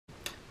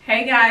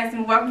Hey guys,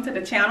 and welcome to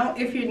the channel.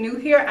 If you're new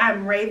here,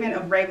 I'm Raven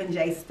of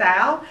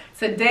Ravenjstyle.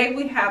 Today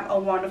we have a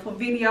wonderful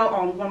video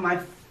on one of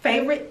my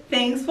favorite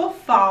things for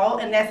fall,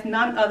 and that's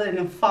none other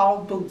than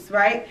fall boots,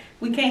 right?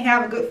 We can't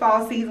have a good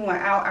fall season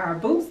without our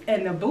boots,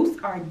 and the boots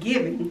are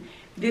giving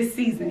this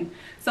season.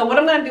 So what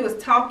I'm going to do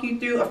is talk you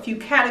through a few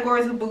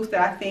categories of boots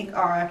that I think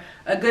are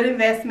a good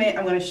investment.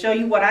 I'm going to show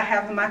you what I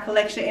have in my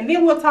collection, and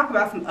then we'll talk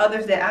about some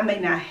others that I may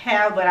not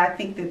have, but I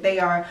think that they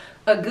are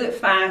a good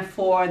find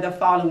for the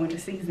fall and winter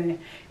season.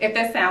 If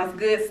that sounds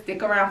good,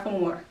 stick around for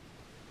more.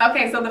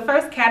 Okay, so the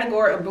first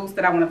category of boots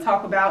that I want to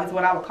talk about is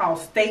what I would call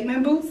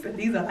statement boots. And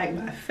these are like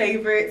my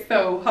favorite,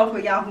 so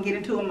hopefully y'all can get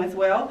into them as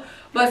well.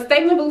 But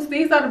statement boots,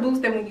 these are the boots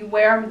that when you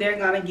wear them, they're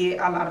going to get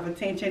a lot of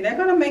attention. They're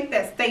going to make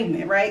that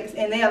statement, right?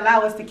 And they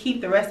allow us to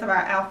keep the rest of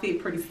our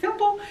outfit pretty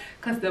simple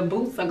because the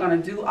boots are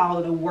going to do all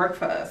of the work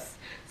for us.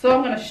 So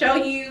I'm going to show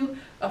you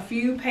a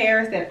few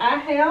pairs that I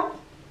have,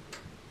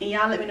 and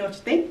y'all let me know what you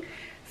think.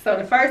 So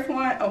the first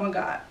one, oh my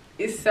God,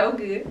 it's so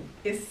good.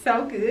 It's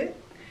so good.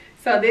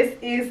 So this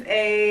is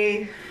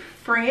a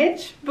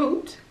French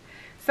boot.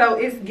 So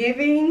it's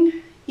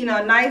giving, you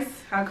know, a nice,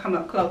 I'll come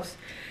up close.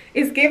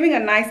 It's giving a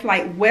nice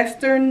like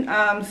Western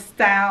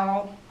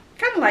style,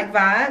 kind of like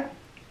vibe,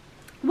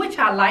 which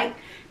I like.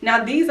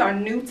 Now these are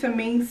new to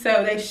me,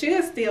 so they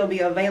should still be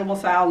available.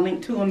 So I'll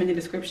link to them in the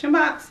description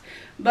box.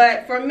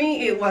 But for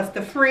me, it was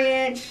the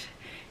French.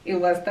 It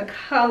was the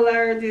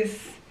color,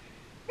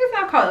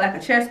 I'll call it like a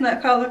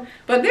chestnut color,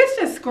 but this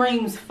just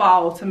screams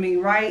fall to me,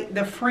 right?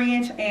 The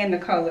French and the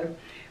color.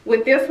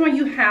 With this one,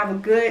 you have a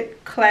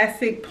good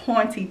classic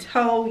pointy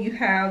toe. You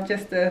have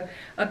just a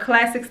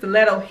classic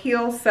stiletto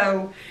heel.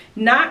 So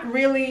not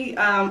really,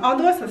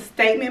 although it's a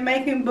statement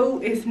making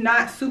boot, it's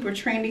not super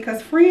trendy,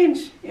 because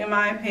French, in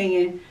my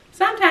opinion,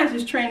 sometimes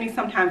it's trendy,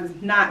 sometimes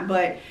it's not,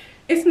 but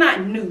it's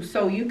not new.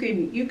 So you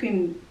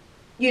can,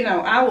 you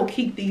know, I will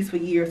keep these for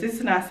years. This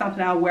is not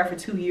something I'll wear for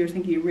 2 years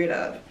and get rid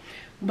of.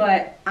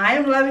 But I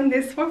am loving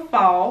this for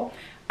fall.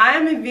 I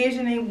am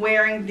envisioning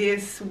wearing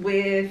this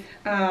with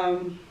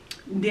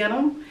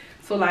denim.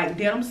 So like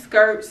denim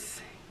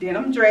skirts,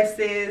 denim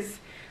dresses,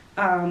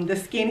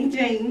 the skinny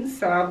jeans.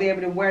 So I'll be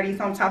able to wear these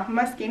on top of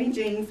my skinny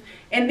jeans.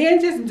 And then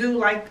just do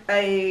like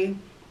a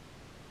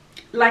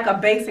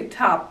basic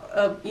top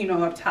up, you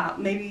know, up top.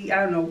 Maybe,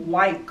 I don't know,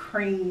 white,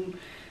 cream,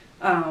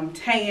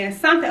 tan,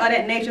 something of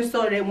that nature,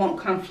 so that it won't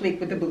conflict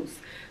with the boots.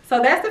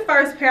 So that's the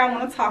first pair I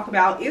want to talk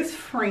about, is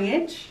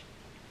French.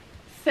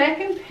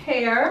 Second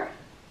pair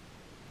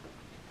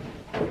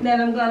that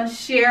I'm going to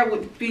share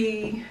would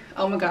be,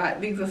 oh my God,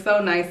 these are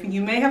so nice. And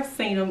you may have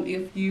seen them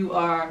if you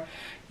are,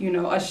 you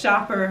know, a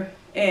shopper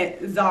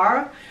at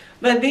Zara.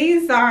 But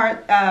these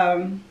are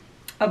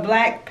a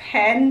black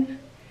patent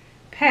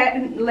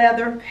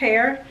leather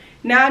pair.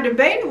 Now, I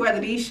debated whether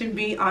these should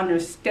be under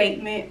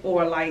statement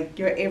or like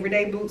your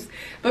everyday boots.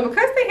 But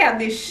because they have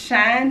this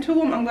shine to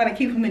them, I'm going to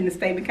keep them in the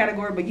statement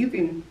category. But you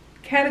can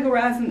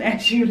categorize them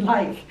as you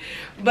like.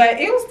 But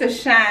it was the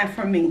shine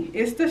for me.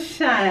 It's the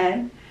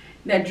shine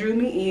that drew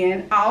me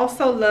in. I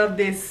also love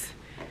this,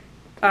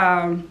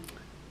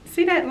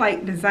 see that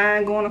like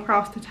design going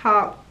across the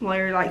top,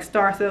 where it like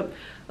starts up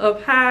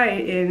high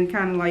and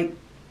kind of like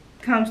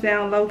comes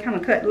down low, kind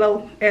of cut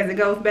low as it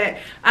goes back.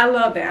 I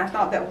love that. I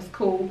thought that was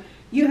cool.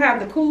 You have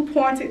the cool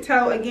pointed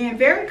toe, again,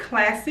 very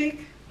classic.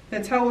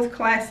 The toe is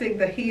classic.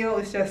 The heel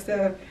is just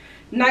a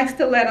nice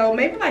stiletto,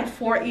 maybe like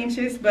 4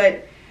 inches,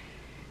 but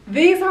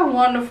these are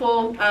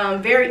wonderful,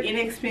 very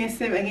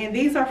inexpensive. Again,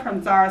 these are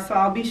from Zara, so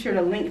I'll be sure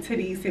to link to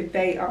these if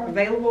they are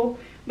available.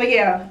 But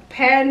yeah,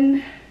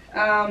 patent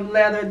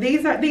leather.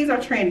 These are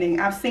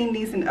trending. I've seen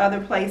these in other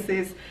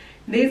places.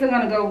 These are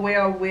going to go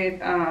well with,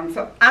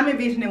 so I'm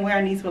envisioning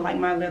wearing these with like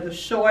my leather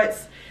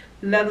shorts,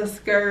 leather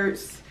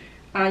skirts.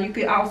 You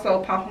could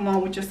also pop them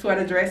on with your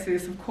sweater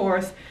dresses, of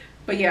course.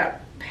 But yeah,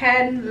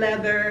 patent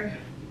leather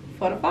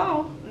for the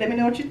fall. Let me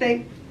know what you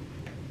think.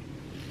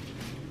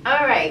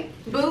 Alright,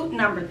 boot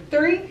number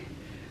 3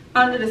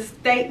 under the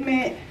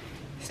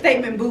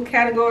statement boot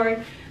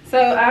category. So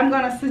I'm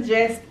going to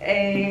suggest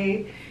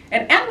an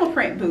animal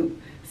print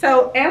boot.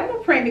 So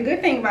animal print, the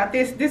good thing about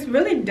this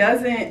really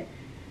doesn't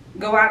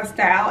go out of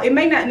style. It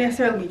may not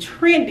necessarily be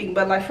trending,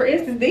 but like for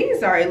instance,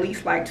 these are at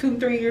least like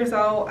 2-3 years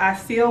old. I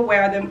still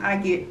wear them. I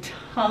get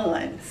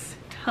tons.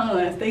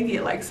 They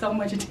get like so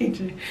much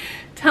attention,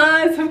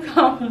 tons of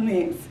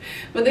compliments.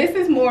 But this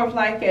is more of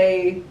like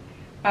a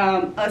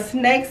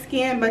snake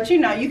skin, but you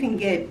know, you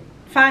can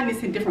find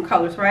this in different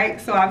colors,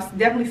 right? So I've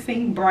definitely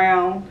seen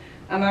brown.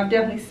 I've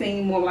definitely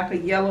seen more like a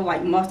yellow,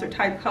 like mustard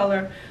type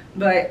color,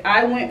 but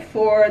I went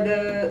for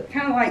the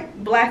kind of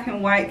like black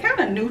and white, kind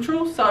of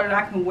neutral, so that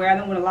I can wear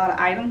them with a lot of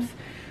items.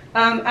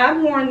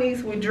 I've worn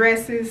these with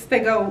dresses.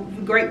 They go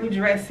great with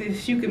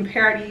dresses. You can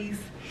pair these.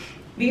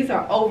 These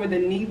are over the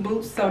knee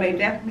boots, so they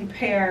definitely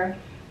pair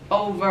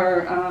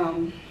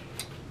over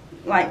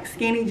like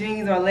skinny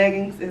jeans or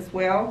leggings as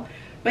well.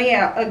 But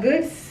yeah, a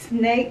good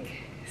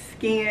snake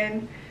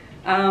skin,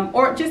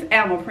 or just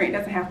animal print,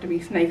 doesn't have to be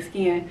snake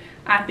skin,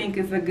 I think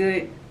is a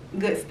good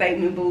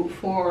statement boot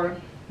for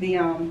the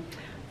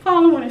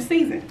fall and winter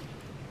season.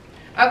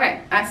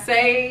 Okay, I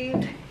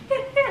saved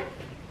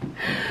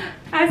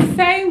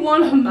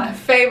one of my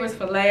favorites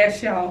for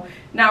last, y'all.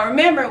 Now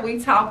remember, we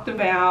talked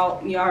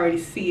about, you already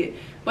see it,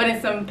 but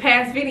in some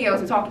past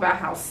videos we talked about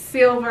how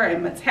silver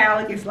and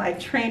metallic is like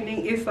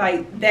trending. It's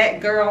like that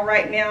girl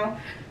right now.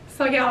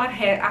 So y'all, I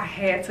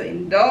had to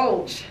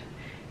indulge.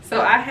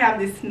 So I have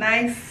this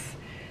nice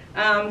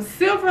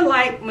silver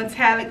like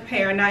metallic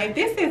pair. Now if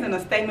this isn't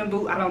a statement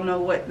boot, I don't know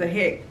what the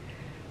heck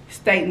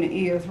statement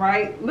is,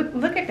 right?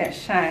 Look at that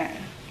shine.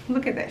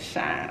 Look at that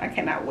shine. I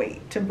cannot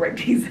wait to break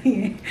these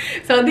in.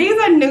 So these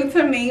are new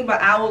to me,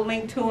 but I will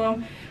link to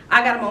them.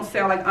 I got them on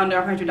sale like under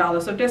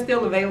 $100. So if they're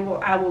still available,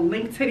 I will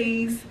link to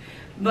these.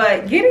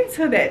 But get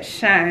into that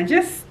shine.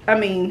 Just, I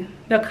mean,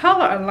 the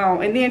color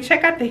alone. And then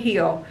check out the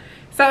heel.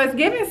 So it's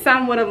giving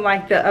somewhat of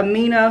like the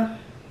Amina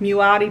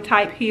Muaddi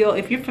type heel,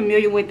 if you're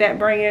familiar with that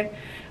brand.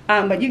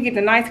 But you get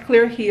the nice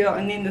clear heel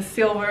and then the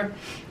silver,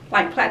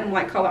 like platinum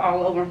white color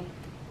all over.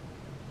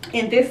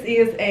 And this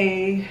is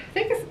a, I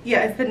think it's,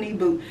 yeah, it's a knee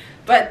boot.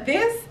 But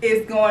this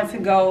is going to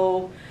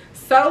go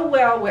so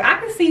well with, I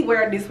can see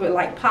wearing this with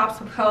like pops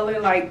of color.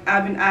 Like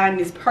I've been eyeing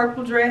this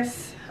purple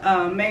dress,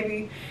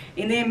 maybe,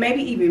 and then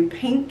maybe even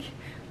pink.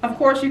 Of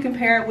course, you can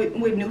pair it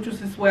with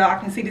neutrals as well. I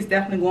can see this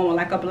definitely going with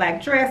like a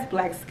black dress,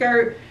 black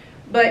skirt.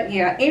 But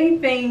yeah,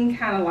 anything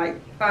kind of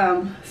like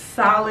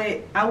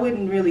solid. I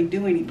wouldn't really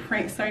do any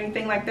prints or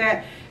anything like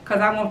that because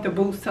I want the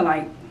boots to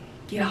like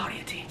get all the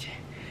attention.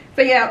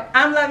 So yeah,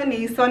 I'm loving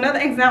these. So another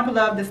example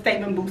of the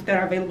statement boots that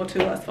are available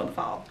to us for the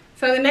fall.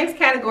 So the next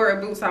category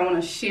of boots I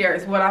want to share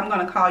is what I'm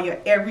going to call your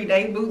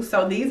everyday boots.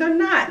 So these are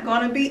not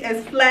going to be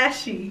as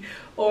flashy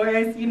or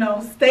as, you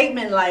know,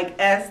 statement like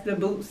as the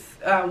boots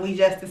we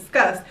just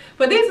discussed.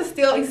 But these are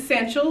still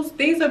essentials.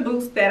 These are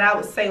boots that I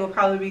would say will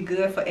probably be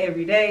good for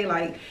every day,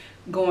 like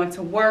going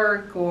to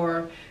work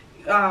or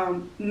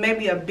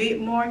maybe a bit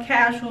more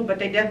casual, but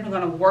they're definitely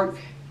going to work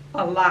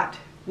a lot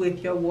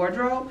with your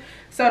wardrobe.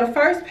 So the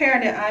first pair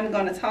that I'm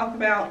going to talk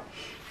about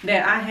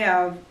that I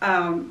have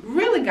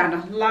really gotten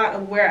a lot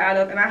of wear out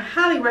of, and I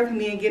highly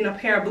recommend getting a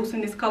pair of boots in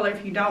this color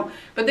if you don't,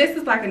 but this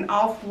is like an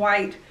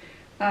off-white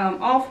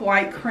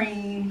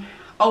cream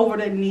over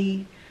the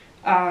knee,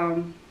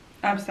 I'm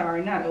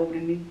sorry, not over the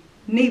knee,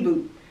 knee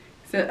boot.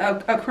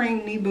 So a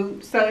cream knee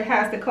boot. So it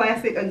has the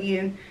classic,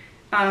 again,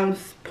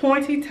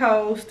 pointy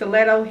toe,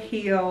 stiletto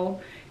heel.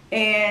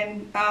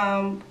 And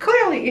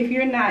clearly, if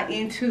you're not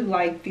into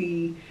like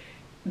the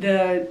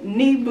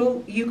knee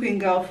boot, you can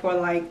go for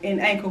like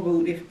an ankle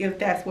boot if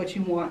that's what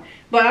you want.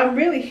 But I'm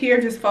really here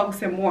just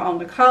focusing more on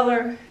the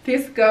color.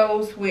 This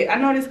goes with, I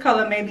know this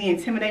color may be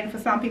intimidating for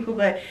some people,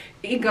 but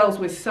it goes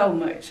with so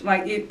much.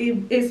 Like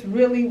it's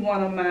really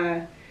one of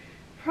my,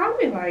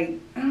 probably like,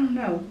 I don't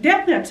know,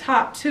 definitely a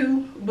top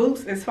 2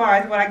 boots as far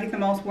as what I get the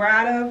most wear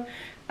out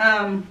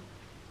of.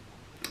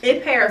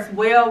 It pairs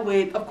well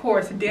with, of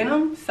course,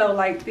 denim. So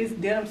like this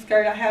denim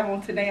skirt I have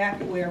on today, I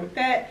could wear with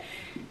that.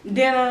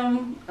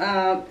 Denim,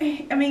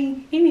 I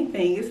mean,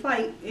 anything. It's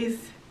like, it's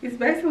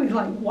basically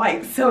like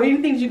white. So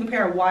anything you can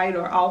pair white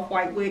or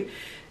off-white with,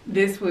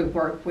 this would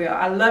work well.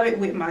 I love it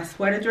with my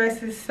sweater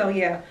dresses. So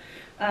yeah,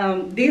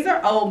 these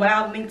are old, but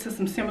I'll link to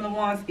some similar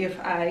ones if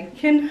I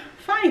can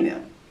find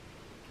them.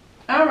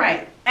 All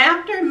right,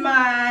 after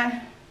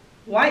my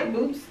white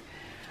boots,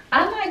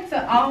 I like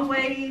to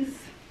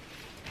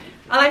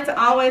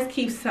always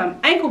keep some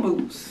ankle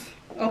boots.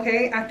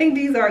 Okay, I think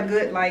these are a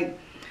good like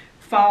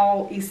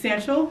fall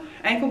essential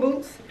ankle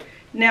boots.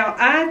 Now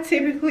I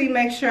typically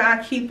make sure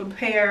I keep a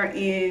pair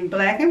in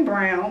black and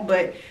brown,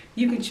 but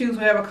you can choose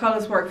whatever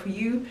colors work for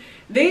you.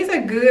 These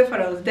are good for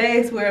those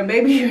days where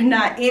maybe you're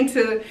not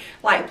into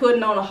like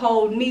putting on a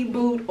whole knee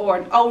boot or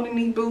an older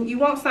knee boot. You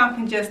want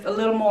something just a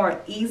little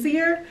more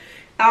easier.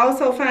 I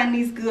also find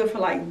these good for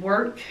like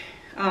work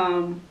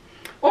or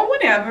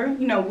whatever,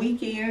 you know,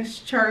 weekends,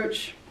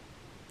 church,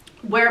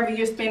 wherever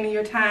you're spending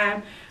your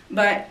time.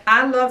 But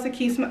I love to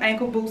keep some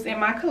ankle boots in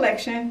my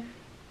collection.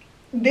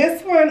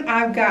 This one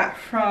I've got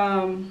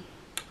from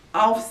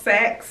Off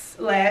Saks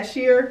last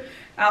year.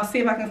 I'll see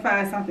if I can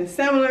find something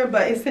similar,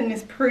 but it's in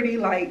this pretty,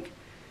 like,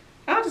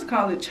 I'll just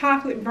call it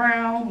chocolate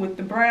brown with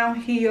the brown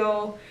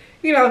heel.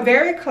 You know,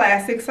 very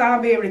classic, so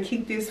I'll be able to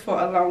keep this for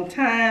a long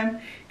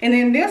time. And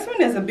then this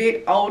one is a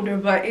bit older,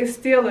 but it's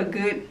still a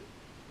good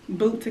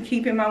boot to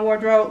keep in my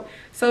wardrobe.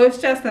 So it's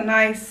just a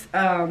nice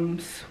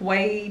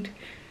suede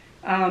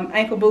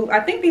ankle boot. I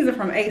think these are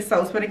from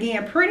ASOS, but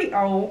again, pretty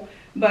old.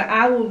 But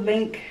I will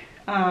link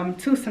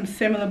to some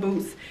similar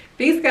boots.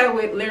 These go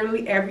with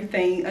literally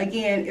everything.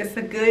 Again, it's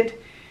a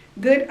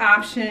good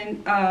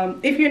option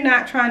if you're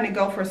not trying to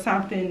go for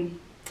something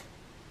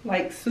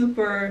like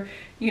super,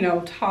 you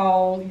know,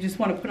 tall. You just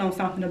want to put on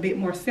something a bit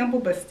more simple,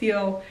 but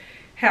still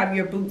have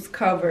your boots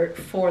covered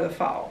for the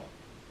fall.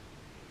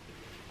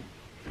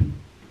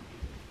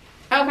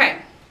 Okay,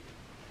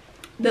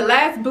 the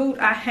last boot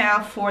I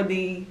have for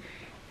the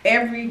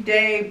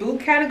everyday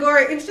boot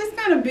category, it's just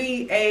going to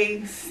be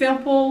a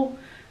simple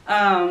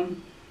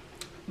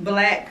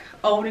black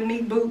older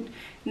knee boot.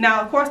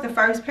 Now, of course, the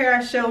first pair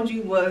I showed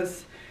you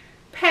was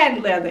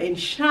patent leather and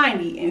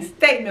shiny and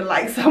statement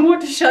like. So I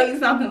want to show you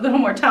something a little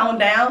more toned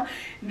down.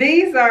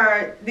 These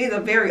are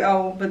very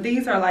old, but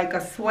these are like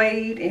a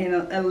suede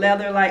and a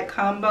leather like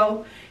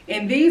combo,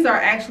 and these are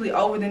actually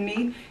over the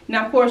knee.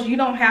 Now of course you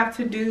don't have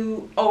to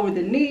do over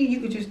the knee, you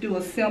could just do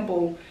a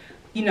simple,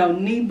 you know,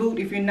 knee boot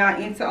if you're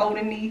not into over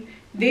the knee.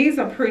 These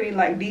are pretty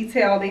like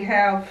detailed. They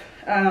have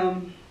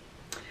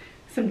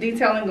some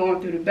detailing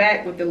going through the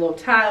back with the little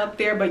tie up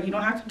there, but you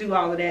don't have to do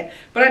all of that.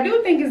 But I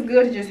do think it's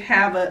good to just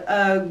have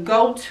a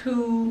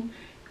go-to,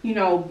 you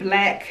know,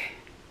 black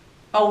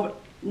over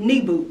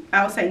knee boot.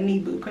 I would say knee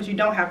boot, because you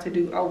don't have to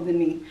do over the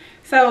knee.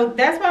 So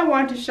that's why I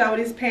wanted to show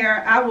this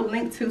pair. I will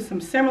link to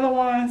some similar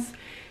ones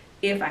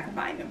if I can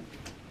find them.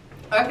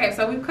 Okay,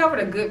 so we've covered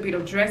a good bit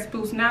of dress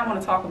boots. Now I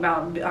want to talk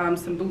about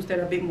some boots that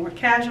are a bit more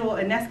casual,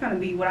 and that's going to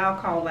be what I'll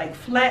call like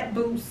flat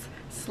boots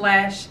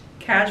slash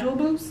casual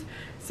boots.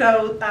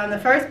 So the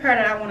first pair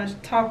that I want to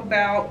talk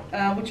about,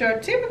 which are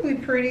typically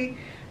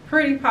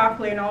pretty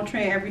popular and on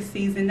trend every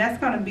season, that's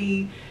going to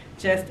be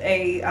just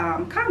a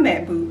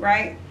combat boot,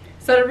 right?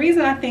 So the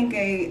reason I think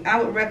I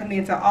would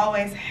recommend to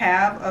always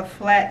have a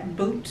flat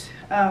boot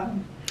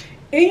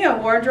in your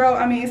wardrobe,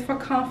 I mean, it's for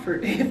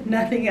comfort if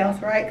nothing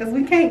else, right? Because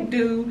we can't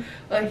do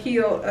a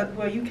heel,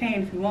 well you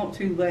can if you want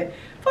to, but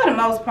for the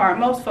most part,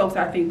 most folks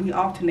I think we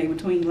alternate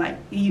between, like,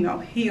 you know,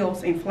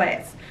 heels and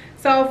flats.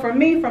 So for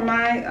me, for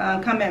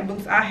my combat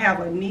boots, I have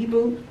a knee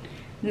boot.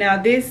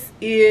 Now this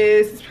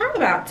is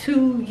probably about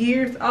 2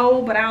 years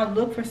old, but I'll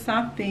look for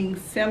something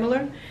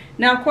similar.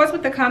 Now of course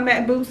with the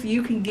combat boots,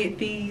 you can get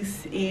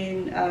these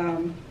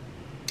in,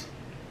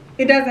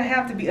 it doesn't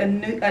have to be a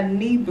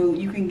knee boot.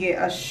 You can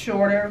get a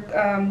shorter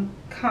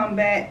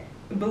combat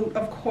boot,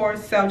 of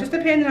course. So just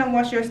depending on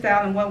what's your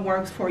style and what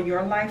works for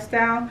your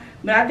lifestyle.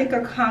 But I think a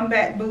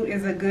combat boot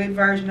is a good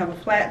version of a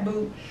flat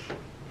boot.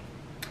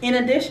 In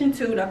addition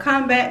to the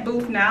combat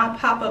boots, now I'll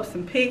pop up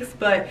some pics,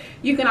 but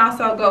you can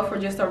also go for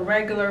just a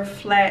regular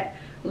flat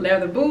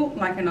leather boot,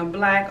 like in a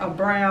black, a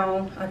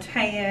brown, a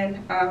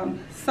tan,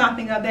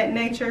 something of that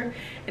nature.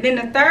 And then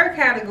the third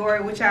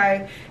category, which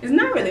is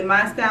not really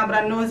my style, but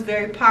I know it's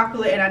very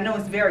popular and I know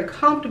it's very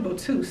comfortable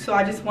too, so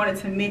I just wanted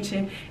to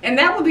mention, and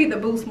that would be the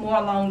boots more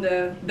along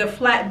the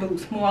flat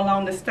boots, more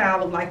along the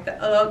style of like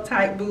the UGG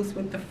type boots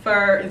with the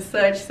fur and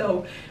such.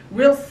 So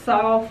real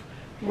soft,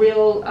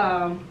 real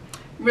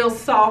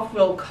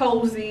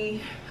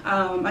cozy.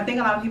 I think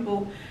a lot of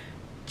people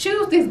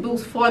choose these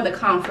boots for the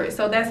comfort,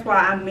 so that's why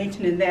I'm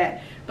mentioning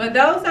that. But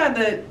those are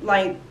the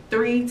like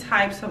 3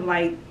 types of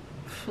like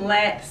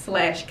flat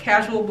slash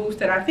casual boots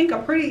that I think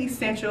are pretty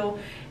essential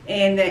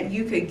and that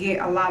you could get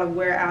a lot of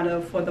wear out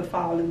of for the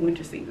fall and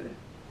winter season.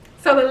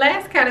 So the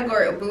last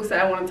category of boots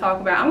that I want to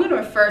talk about, I'm going to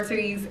refer to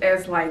these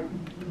as like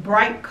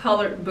bright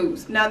colored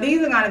boots. Now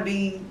these are going to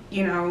be,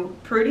 you know,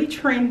 pretty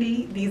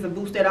trendy. These are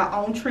boots that are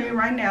on trend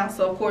right now,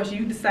 so of course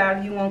you decide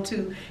if you want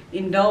to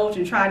indulge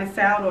and try this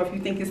out, or if you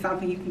think it's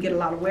something you can get a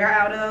lot of wear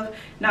out of.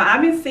 Now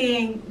I've been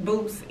seeing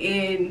boots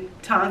in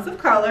tons of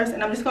colors,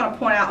 and I'm just going to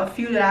point out a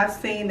few that I've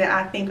seen that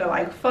I think are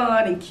like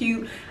fun and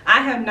cute.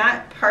 I have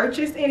not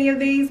purchased any of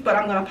these, but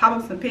I'm going to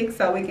pop up some pics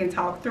so we can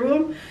talk through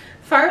them.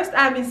 First,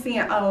 I've been seeing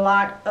a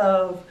lot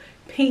of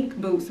pink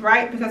boots,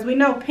 right? Because we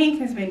know pink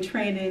has been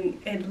trending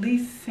at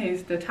least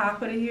since the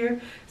top of the year.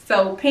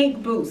 So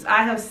pink boots,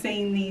 I have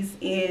seen these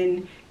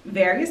in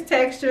various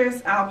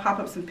textures. I'll pop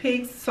up some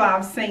pics. So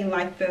I've seen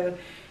like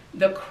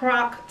the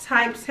croc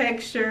type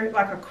texture,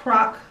 like a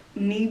croc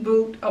knee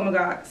boot. Oh my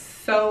god,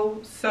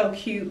 so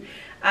cute.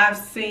 I've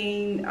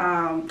seen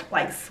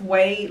like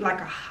suede,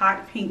 like a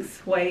hot pink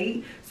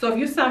suede. So if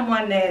you're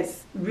someone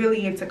that's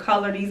really into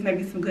color, these may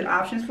be some good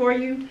options for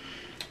you.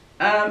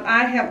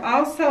 I have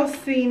also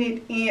seen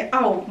it in,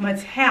 oh,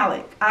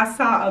 metallic. I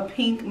saw a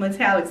pink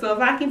metallic. So if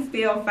I can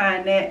still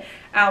find that,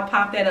 I'll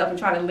pop that up and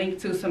try to link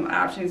to some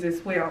options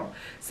as well.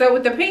 So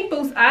with the pink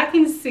boots, I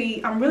can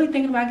see, I'm really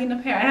thinking about getting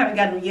a pair. I haven't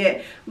gotten them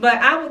yet, but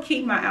I would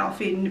keep my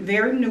outfit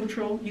very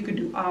neutral. You could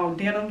do all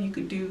denim. You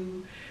could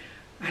do,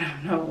 I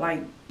don't know,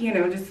 like, you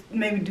know, just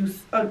maybe do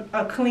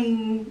a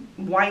clean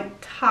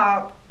white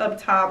top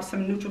up top,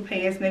 some neutral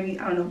pants, maybe,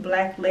 I don't know,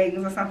 black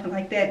leggings or something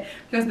like that.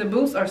 Because the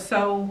boots are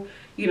so,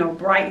 you know,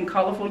 bright and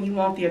colorful. You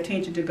want the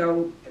attention to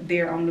go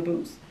there on the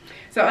boots.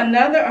 So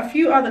a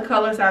few other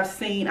colors I've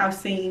seen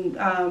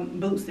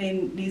boots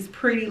in these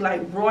pretty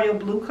like royal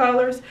blue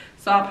colors.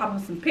 So I'll pop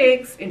up some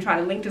pics and try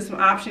to link to some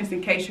options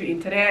in case you're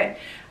into that.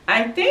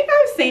 I think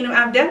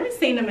I've definitely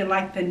seen them in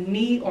like the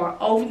knee or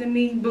over the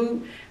knee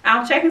boot.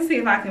 I'll check and see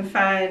if I can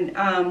find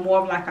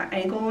more of like an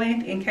ankle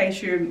length in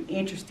case you're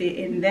interested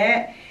in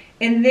that.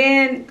 And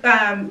then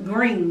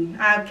green.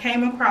 I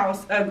came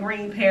across a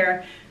green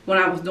pair when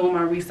I was doing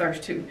my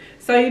research too.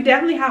 So you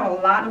definitely have a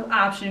lot of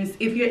options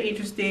if you're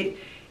interested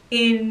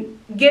in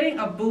getting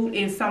a boot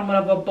in somewhat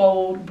of a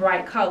bold,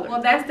 bright color.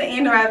 Well, that's the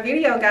end of our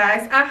video,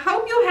 guys. I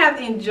hope you have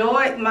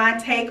enjoyed my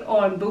take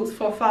on boots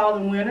for fall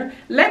and winter.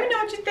 Let me know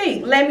what you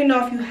think. Let me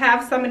know if you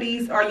have some of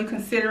these. Are you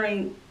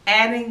considering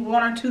adding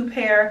 1 or 2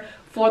 pair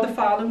for the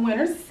fall and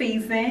winter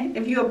season?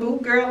 If you're a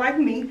boot girl like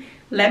me,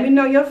 Let me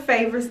know your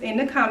favorites in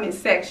the comment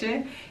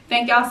section.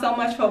 Thank y'all so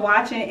much for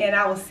watching, and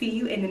I will see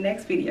you in the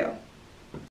next video.